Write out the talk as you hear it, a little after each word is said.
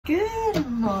Good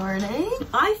morning.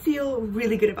 I feel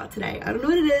really good about today. I don't know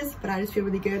what it is, but I just feel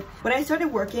really good. When I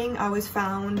started working, I always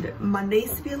found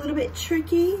Mondays to be a little bit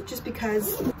tricky just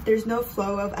because there's no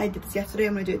flow of I did this yesterday,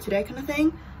 I'm gonna do it today kind of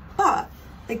thing. But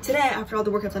like today, after all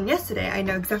the work I've done yesterday, I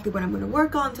know exactly what I'm gonna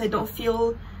work on, so I don't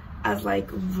feel as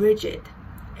like rigid,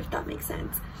 if that makes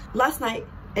sense. Last night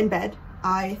in bed,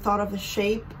 I thought of the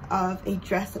shape of a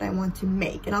dress that I want to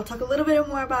make, and I'll talk a little bit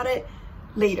more about it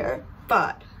later,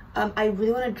 but I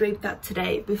really want to drape that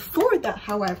today. Before that,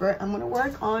 however, I'm going to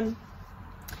work on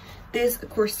this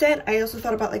corset. I also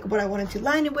thought about like what I wanted to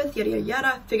line it with, yada yada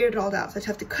yada, figured it all out. So I just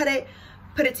have to cut it,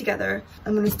 put it together.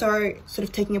 I'm going to start sort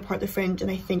of taking apart the fringe,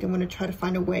 and I think I'm going to try to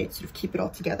find a way to sort of keep it all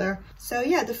together. So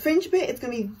yeah, the fringe bit, it's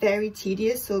going to be very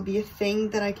tedious, so it'll be a thing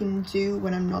that I can do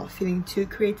when I'm not feeling too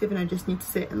creative and I just need to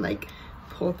sit and like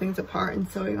pull things apart and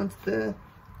sew it onto the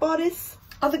bodice.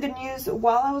 Other good news,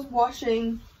 while I was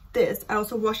washing this, I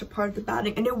also washed a part of the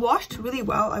batting, and it washed really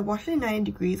well. I washed it at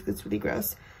 90 degrees because it's really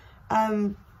gross.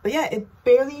 But yeah, it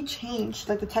barely changed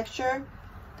like the texture.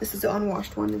 This is the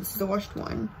unwashed one, and this is the washed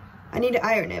one. I need to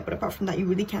iron it, but apart from that, you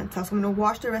really can't tell. So I'm gonna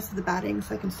wash the rest of the batting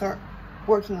so I can start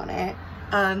working on it.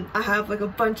 I have like a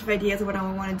bunch of ideas of what I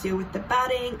want to do with the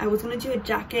batting. I was gonna do a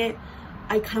jacket.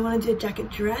 I kind of want to do a jacket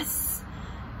dress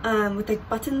with like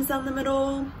buttons down the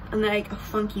middle and like a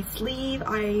funky sleeve.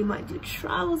 I might do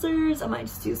trousers, I might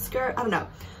just do a skirt, I don't know,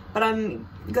 but I'm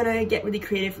gonna get really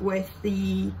creative with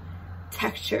the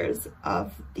textures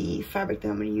of the fabric that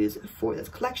I'm gonna use for this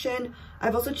collection.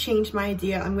 I've also changed my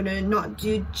idea. I'm gonna not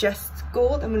do just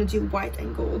gold, I'm gonna do white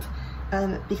and gold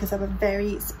because I have a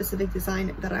very specific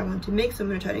design that I want to make, so I'm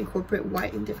gonna try to incorporate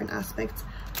white in different aspects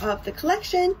of the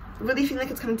collection. I really feel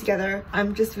like it's coming together.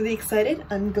 I'm just really excited.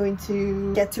 I'm going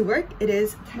to get to work. It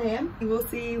is 10 a.m. We'll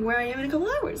see where I am in a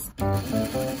couple hours.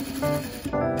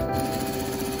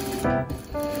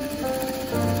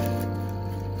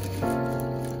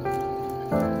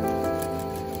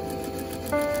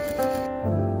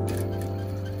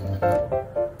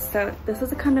 So this is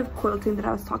the kind of quilting that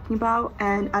I was talking about,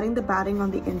 and adding the batting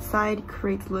on the inside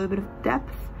creates a little bit of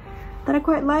depth that I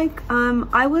quite like. I'm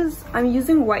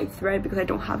using white thread because I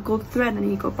don't have gold thread. I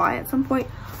need to go buy it at some point.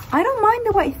 I don't mind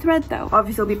the white thread though.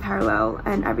 Obviously it'll be parallel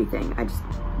and everything. I just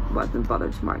wasn't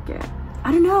bothered to mark it.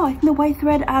 I don't know, I think the white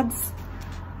thread adds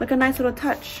like a nice little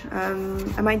touch.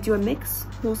 I might do a mix,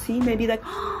 we'll see. Maybe like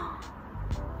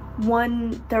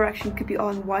one direction could be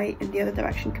on white and the other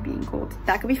direction could be in gold.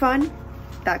 That could be fun.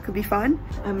 That could be fun.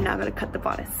 I'm now gonna cut the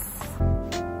bodice.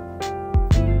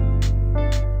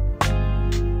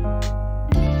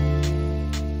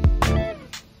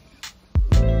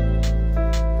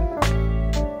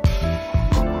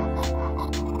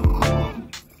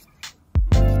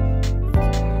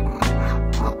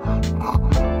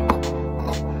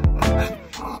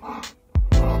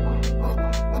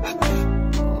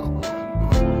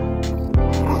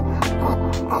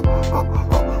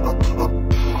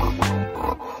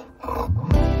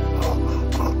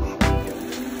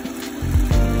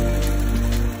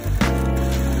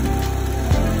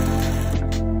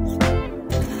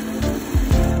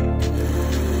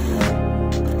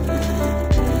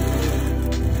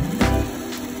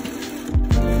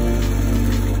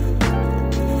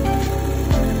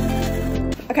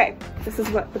 Okay, this is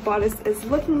what the bodice is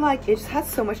looking like. It just has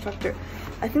so much structure.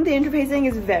 I think the interfacing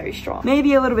is very strong.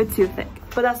 Maybe a little bit too thick,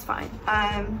 but that's fine.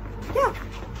 Yeah,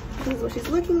 this is what she's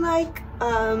looking like.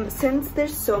 Since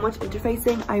there's so much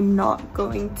interfacing, I'm not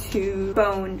going to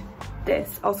bone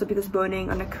this. Also because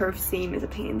boning on a curved seam is a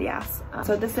pain in the ass.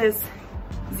 So this is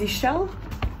the shell,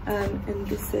 and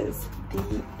this is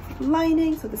the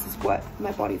lining. So this is what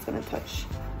my body's gonna touch,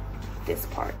 this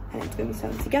part, and it's gonna be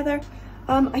sewn together.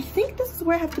 I think this is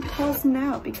where I have to pause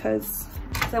now because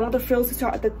I want the frills to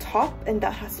start at the top, and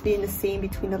that has to be in the seam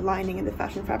between the lining and the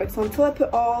fashion fabric. So until I put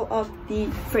all of the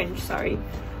fringe,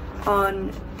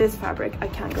 on this fabric, I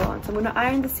can't go on. So I'm gonna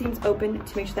iron the seams open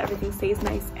to make sure that everything stays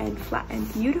nice and flat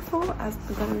and beautiful, as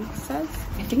the gunner says.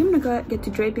 I think I'm gonna get to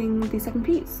draping the second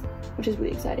piece, which is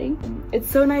really exciting.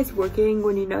 It's so nice working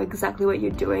when you know exactly what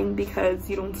you're doing because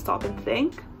you don't stop and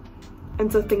think. And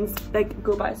so things like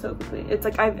go by so quickly. It's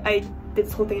like I did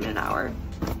this whole thing in an hour.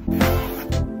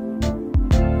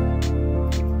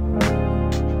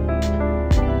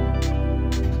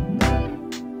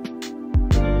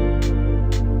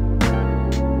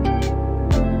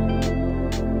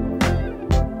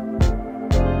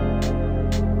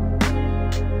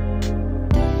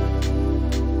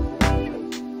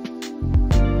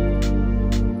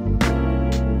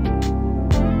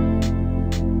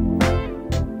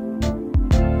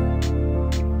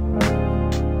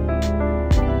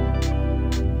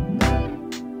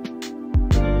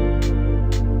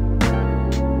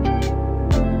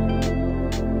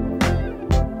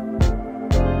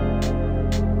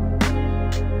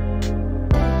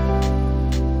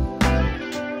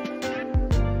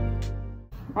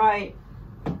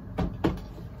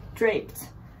 draped.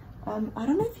 I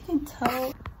don't know if you can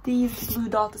tell, these blue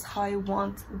dots is how I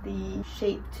want the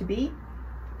shape to be.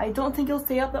 I don't think it'll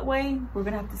stay up that way. We're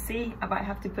gonna have to see. I might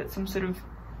have to put some sort of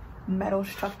metal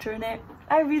structure in it.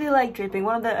 I really like draping.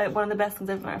 One of the best things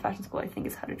I've learned at fashion school, I think,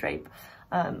 is how to drape.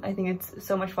 I think it's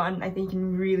so much fun. I think you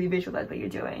can really visualize what you're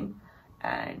doing.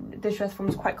 And this dress form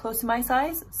is quite close to my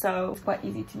size, so it's quite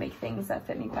easy to make things that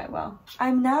fit me quite well.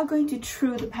 I'm now going to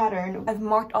true the pattern. I've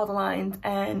marked all the lines,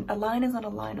 and a line is not a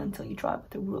line until you draw it with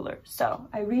the ruler. So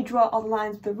I redraw all the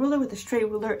lines with the ruler, with a straight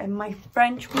ruler and my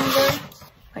French ruler,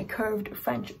 my curved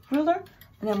French ruler.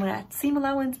 And then I'm gonna add seam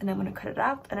allowance, and I'm gonna cut it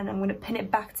out, and then I'm gonna pin it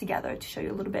back together to show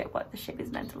you a little bit what the shape is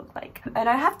meant to look like. And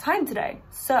I have time today,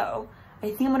 so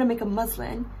I think I'm gonna make a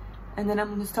muslin, and then I'm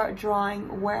gonna start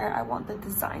drawing where I want the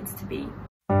designs to be.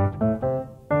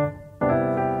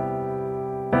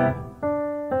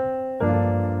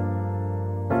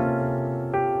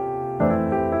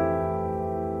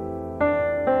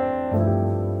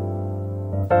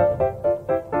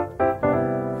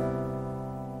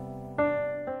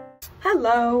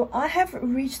 Hello, I have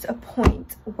reached a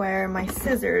point where my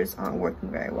scissors aren't working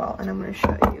very well, and I'm going to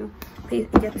show you.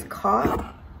 It gets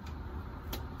caught.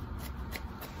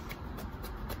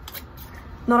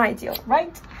 Not ideal,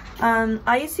 right?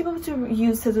 I used to be able to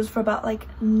use scissors for about like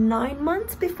 9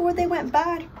 months before they went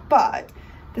bad, but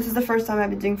this is the first time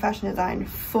I've been doing fashion design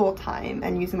full time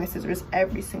and using my scissors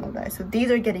every single day. So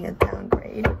these are getting a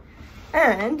downgrade.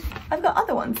 And I've got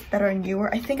other ones that are newer.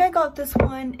 I think I got this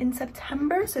one in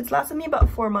September, so it's lasted me about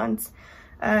 4 months.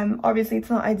 Obviously, it's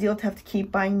not ideal to have to keep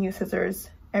buying new scissors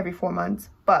every 4 months,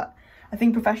 but I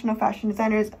think professional fashion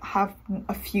designers have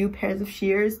a few pairs of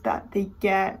shears that they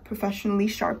get professionally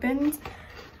sharpened.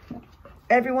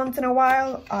 Every once in a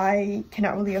while, I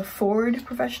cannot really afford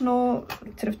professional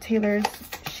sort of tailor's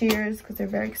shears because they're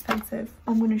very expensive.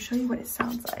 I'm going to show you what it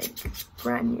sounds like,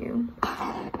 brand new.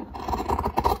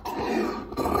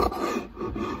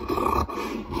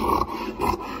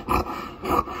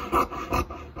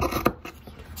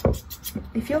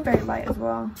 They feel very light as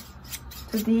well.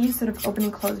 So these sort of open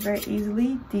and close very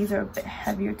easily. These are a bit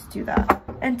heavier to do that.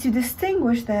 And to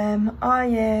distinguish them, I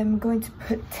am going to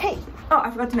put tape. Oh,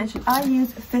 I forgot to mention, I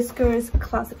use Fisker's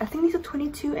Classic. I think these are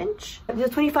 22 inch. These are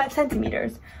 25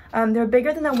 centimeters. They're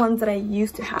bigger than the ones that I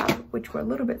used to have, which were a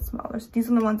little bit smaller. So these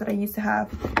are the ones that I used to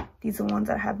have. These are the ones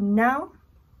that I have now.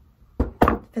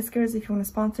 Fisker's, if you want to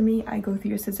sponsor me, I go through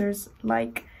your scissors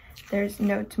like there's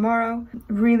no tomorrow.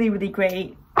 Really, really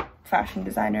great fashion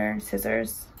designer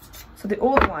scissors. So the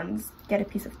old ones get a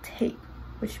piece of tape,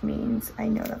 which means I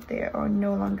know that they are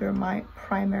no longer my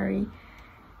primary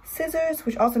scissors,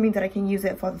 which also means that I can use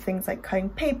it for other things like cutting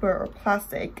paper or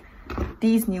plastic.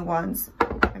 These new ones,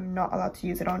 I'm not allowed to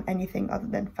use it on anything other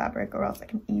than fabric, or else I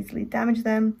can easily damage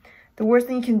them. The worst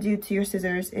thing you can do to your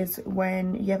scissors is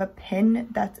when you have a pin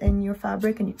that's in your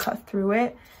fabric and you cut through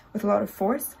it with a lot of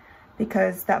force,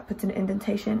 because that puts an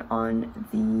indentation on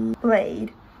the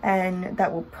blade and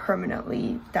that will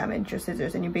permanently damage your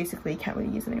scissors and you basically can't really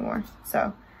use them anymore.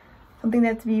 So something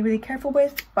that to be really careful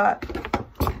with, but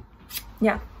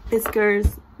yeah,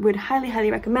 Fisker's would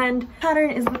highly recommend. Pattern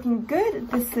is looking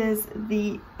good. This is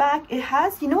the back. It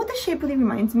has, you know what the shape really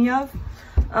reminds me of?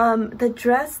 The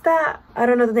dress that, I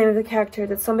don't know the name of the character,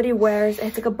 that somebody wears.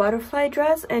 It's like a butterfly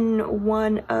dress in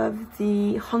one of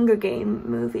the Hunger Game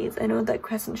movies. I know that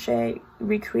Crescent Shea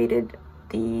recreated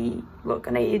the look,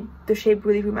 and the shape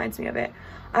really reminds me of it.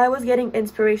 I was getting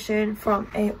inspiration from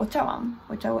a ochawan,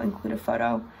 which I will include a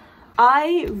photo.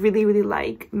 I really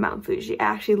like Mount Fuji. I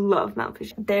actually love Mount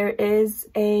Fuji. There is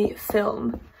a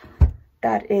film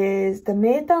that is the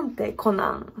Meitante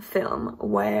Conan film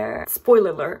where, spoiler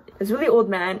alert, this really old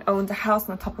man owns a house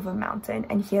on the top of a mountain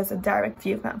and he has a direct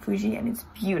view of Mount Fuji and it's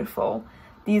beautiful.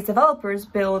 These developers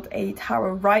build a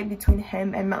tower right between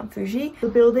him and Mount Fuji. The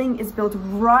building is built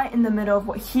right in the middle of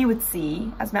what he would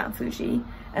see as Mount Fuji.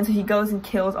 And so he goes and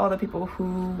kills all the people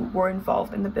who were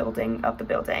involved in the building of the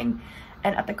building.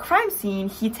 And at the crime scene,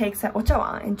 he takes an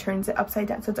ochawan and turns it upside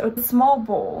down. So it's a small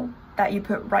bowl that you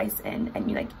put rice in and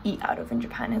you like eat out of in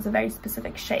Japan. It has a very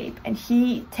specific shape. And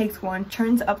he takes one,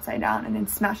 turns it upside down, and then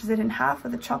smashes it in half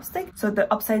with a chopstick. So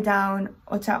the upside down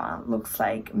ochawan looks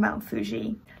like Mount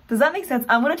Fuji. Does that make sense?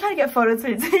 I'm gonna try to get photos for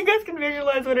it so you guys can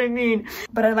visualize what I mean.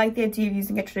 But I like the idea of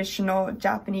using a traditional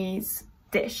Japanese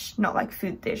dish, not like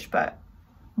food dish, but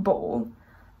bowl,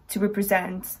 to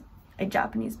represent a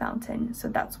Japanese mountain. So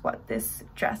that's what this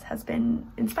dress has been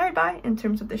inspired by in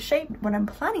terms of the shape. What I'm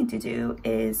planning to do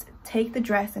is take the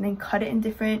dress and then cut it in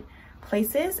different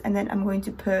places, and then I'm going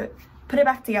to put put it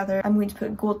back together, I'm going to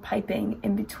put gold piping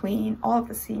in between all of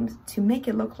the seams to make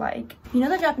it look like, you know,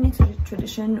 the Japanese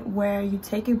tradition where you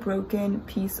take a broken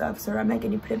piece of ceramic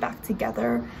and you put it back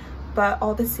together, but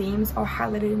all the seams are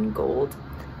highlighted in gold.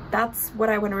 That's what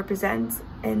I want to represent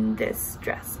in this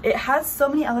dress. It has so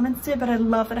many elements to it, but I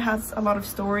love that it has a lot of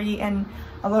story and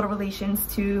a lot of relations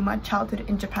to my childhood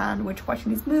in Japan, which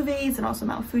watching these movies, and also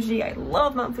Mount Fuji. I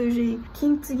love Mount Fuji.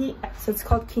 Kintsugi, so it's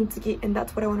called Kintsugi, and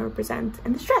that's what I want to represent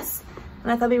in this dress.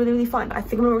 And I thought it'd be really, really fun. I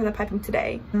think I'm gonna work on the piping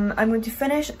today. I'm going to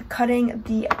finish cutting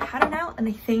the pattern out, and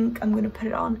I think I'm gonna put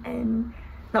it on and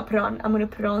not put it on. I'm gonna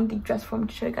put it on the dress form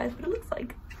to show you guys what it looks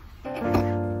like.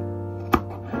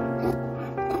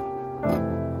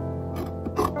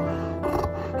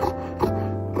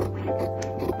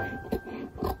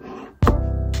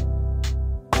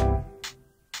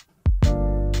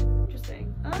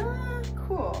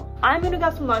 I'm gonna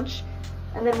grab some lunch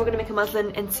and then we're gonna make a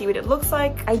muslin and see what it looks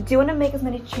like. I do want to make as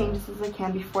many changes as I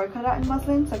can before I cut it out in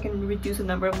muslin so I can reduce the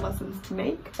number of muslins to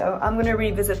make. So I'm gonna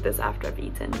revisit this after I've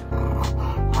eaten.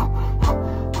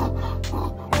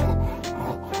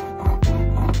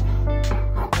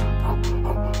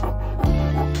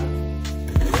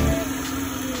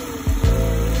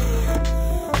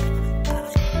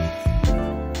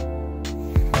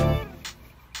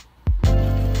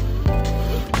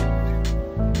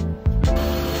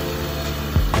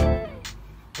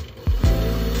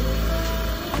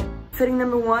 Fitting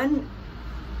number 1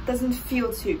 doesn't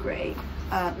feel too great.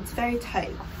 It's very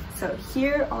tight. So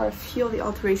here are a few of the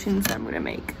alterations that I'm going to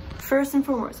make. First and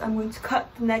foremost, I'm going to cut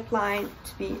the neckline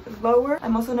to be lower.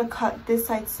 I'm also going to cut this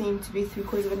side seam to be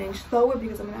 3/4 of an inch lower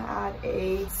because I'm going to add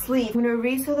a sleeve. I'm going to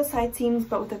resew the side seams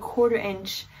but with a 1/4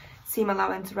 inch seam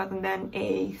allowance rather than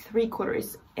a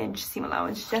 3/4 inch seam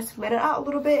allowance, just to let it out a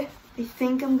little bit. I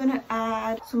think I'm going to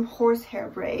add some horsehair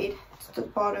braid to the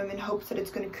bottom in hopes that it's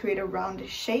going to create a rounded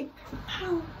shape.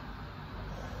 Ow.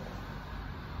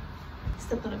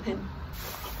 Stepped on a pin.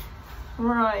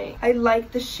 Right. I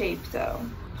like the shape though.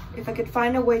 If I could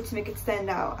find a way to make it stand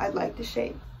out, I'd like the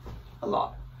shape a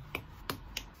lot.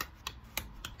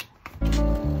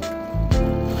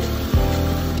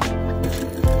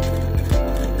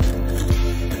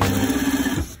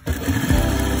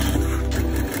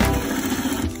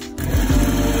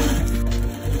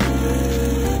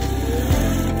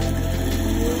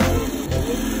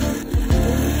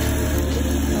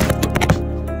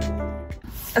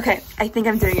 Okay, I think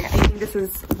I'm doing it. I think this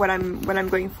is what I'm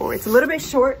going for. It's a little bit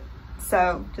short,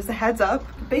 so just a heads up.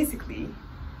 But basically,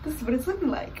 this is what it's looking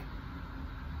like.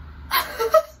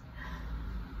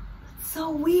 So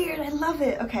weird, I love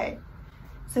it. Okay,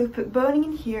 so we put boning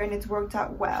in here and it's worked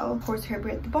out well. Horsehair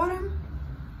braid at the bottom.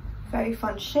 Very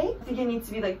fun shape. I think it needs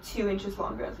to be like 2 inches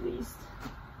longer at least.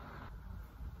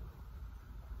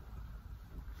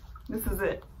 This is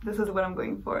it. This is what I'm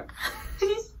going for.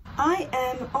 I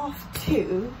am off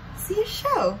to see a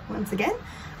show once again.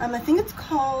 I think it's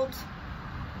called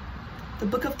The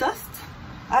Book of Dust.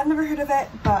 I've never heard of it,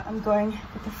 but I'm going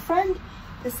with a friend.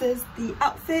 This is the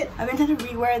outfit. I've been trying to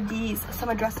rewear these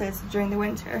summer dresses during the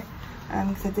winter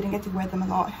because I didn't get to wear them a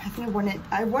lot. I think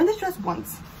I've worn this dress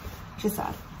once, which is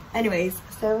sad. Anyways,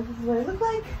 so this is what it looked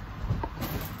like.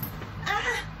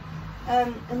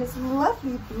 And this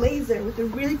lovely blazer with a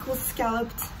really cool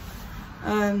scalloped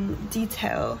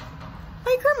detail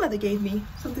my grandmother gave me,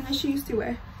 something that she used to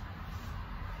wear.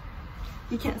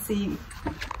 You can't see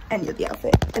any of the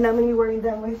outfit, and I'm gonna be wearing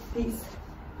them with these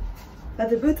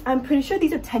leather boots. I'm pretty sure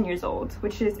these are 10 years old,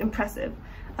 which is impressive.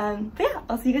 But yeah,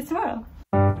 I'll see you guys tomorrow.